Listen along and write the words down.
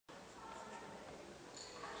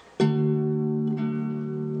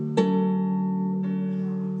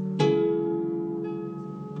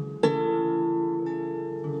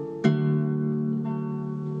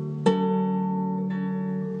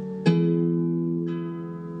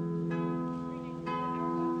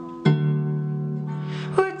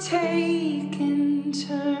taking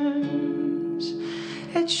turns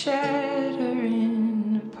at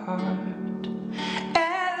shattering apart.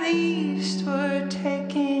 At least we're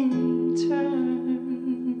taking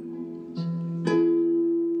turns.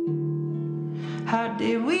 How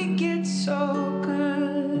did we get so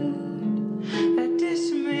good at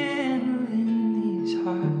dismantling these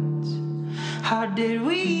hearts? How did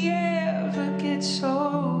we ever get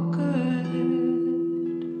so good?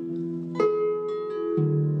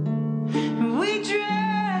 And we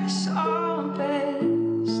dress our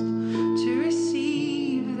best to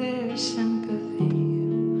receive their sympathy.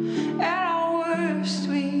 At our worst,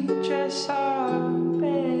 we dress our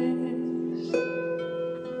best.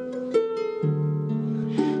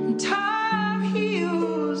 And time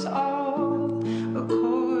heals all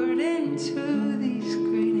according to these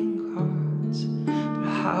greeting cards. But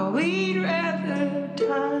how we'd rather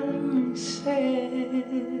time resets.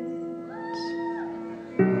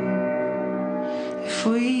 If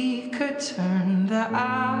we could turn the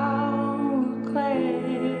hourglass,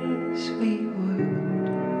 we would.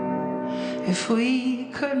 If we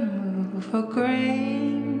could move a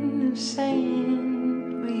grain of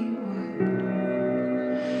sand, we would.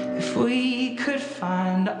 If we could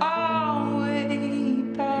find our way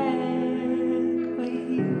back, we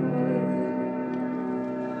would.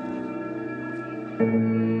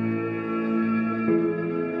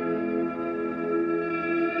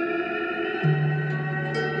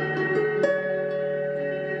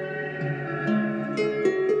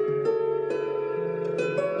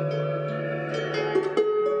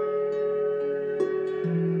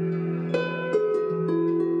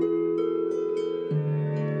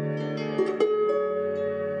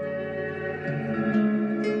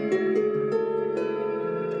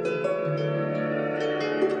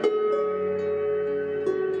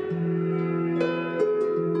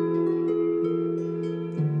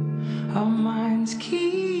 Our minds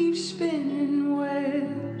keep spinning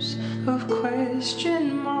webs of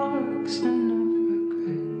question marks and of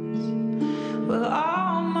regrets. Well,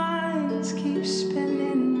 our minds keep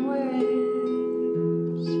spinning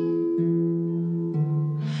webs.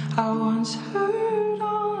 I once heard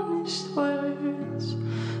honest words,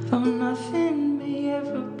 though nothing may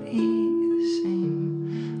ever be the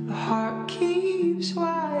same. The heart keeps